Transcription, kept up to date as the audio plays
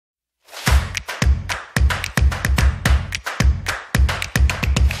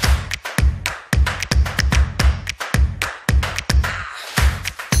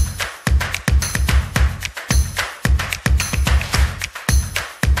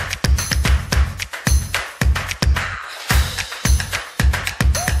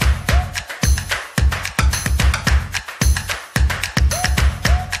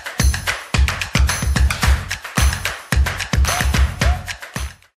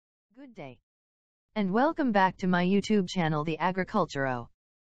Good day. And welcome back to my YouTube channel, the AgriculTURO.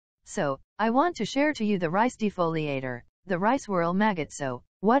 So, I want to share to you the rice defoliator, the rice whorl maggot. So,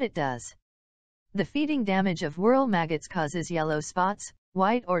 what it does. The feeding damage of whorl maggots causes yellow spots,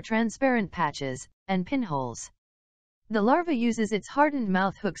 white or transparent patches, and pinholes. The larva uses its hardened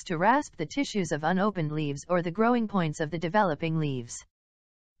mouth hooks to rasp the tissues of unopened leaves or the growing points of the developing leaves.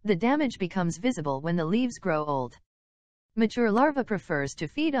 The damage becomes visible when the leaves grow old. Mature larva prefers to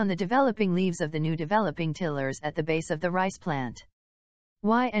feed on the developing leaves of the new developing tillers at the base of the rice plant.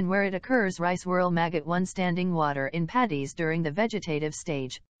 Why and where it occurs? Rice whorl maggot 1. Standing water in paddies during the vegetative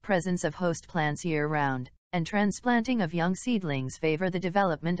stage, presence of host plants year-round, and transplanting of young seedlings favor the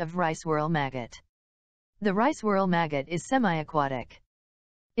development of rice whorl maggot. The rice whorl maggot is semi-aquatic.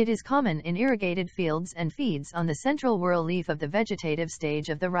 It is common in irrigated fields and feeds on the central whorl leaf of the vegetative stage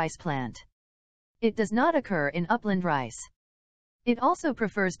of the rice plant. It does not occur in upland rice. It also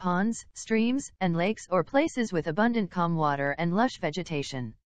prefers ponds, streams, and lakes or places with abundant calm water and lush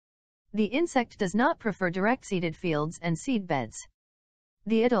vegetation. The insect does not prefer direct-seeded fields and seed beds.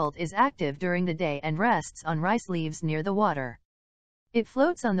 The adult is active during the day and rests on rice leaves near the water. It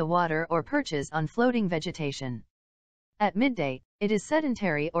floats on the water or perches on floating vegetation. At midday, it is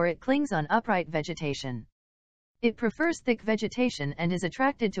sedentary or it clings on upright vegetation. It prefers thick vegetation and is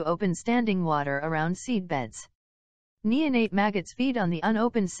attracted to open standing water around seed beds. Neonate maggots feed on the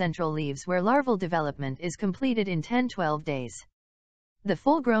unopened central leaves where larval development is completed in 10-12 days. The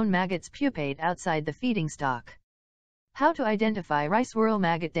full-grown maggots pupate outside the feeding stalk. How to identify rice whorl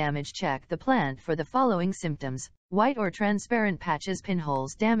maggot damage? Check the plant for the following symptoms: white or transparent patches,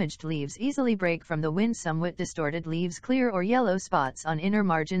 pinholes, damaged leaves easily break from the wind, somewhat distorted leaves, clear or yellow spots on inner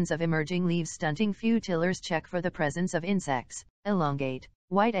margins of emerging leaves, stunting. Few tillers check for the presence of insects, elongate,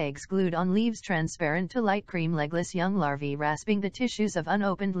 white eggs glued on leaves, transparent to light cream, legless young larvae rasping the tissues of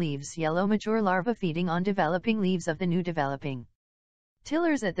unopened leaves, yellow mature larvae feeding on developing leaves of the new developing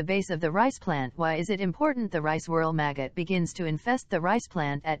tillers at the base of the rice plant. Why is it important? The rice whorl maggot begins to infest the rice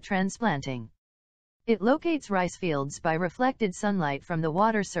plant at transplanting. It locates rice fields by reflected sunlight from the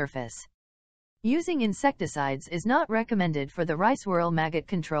water surface. Using insecticides is not recommended for the rice whorl maggot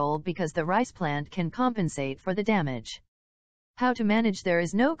control because the rice plant can compensate for the damage. How to manage? There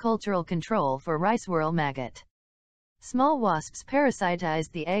is no cultural control for rice whorl maggot. Small wasps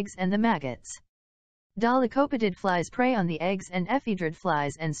parasitize the eggs and the maggots. Dolichopetid flies prey on the eggs and Ephydridae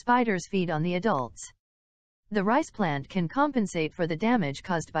flies and spiders feed on the adults. The rice plant can compensate for the damage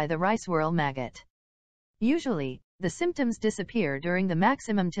caused by the rice whorl maggot. Usually, the symptoms disappear during the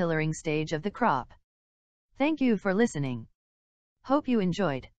maximum tillering stage of the crop. Thank you for listening. Hope you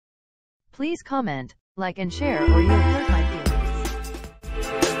enjoyed. Please comment, like and share or you'll hurt my